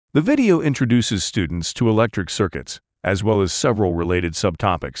The video introduces students to electric circuits, as well as several related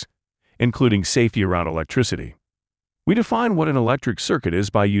subtopics, including safety around electricity. We define what an electric circuit is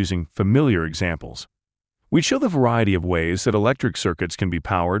by using familiar examples. We show the variety of ways that electric circuits can be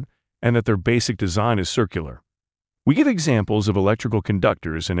powered and that their basic design is circular. We give examples of electrical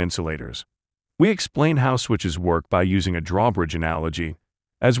conductors and insulators. We explain how switches work by using a drawbridge analogy,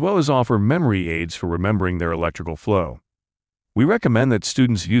 as well as offer memory aids for remembering their electrical flow. We recommend that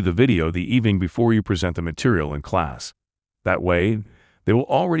students view the video the evening before you present the material in class. That way, they will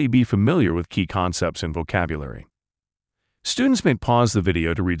already be familiar with key concepts and vocabulary. Students may pause the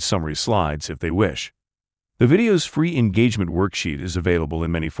video to read summary slides if they wish. The video's free engagement worksheet is available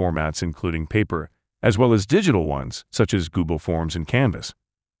in many formats, including paper, as well as digital ones, such as Google Forms and Canvas.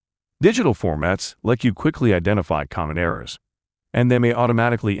 Digital formats let you quickly identify common errors, and they may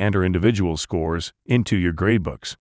automatically enter individual scores into your gradebooks.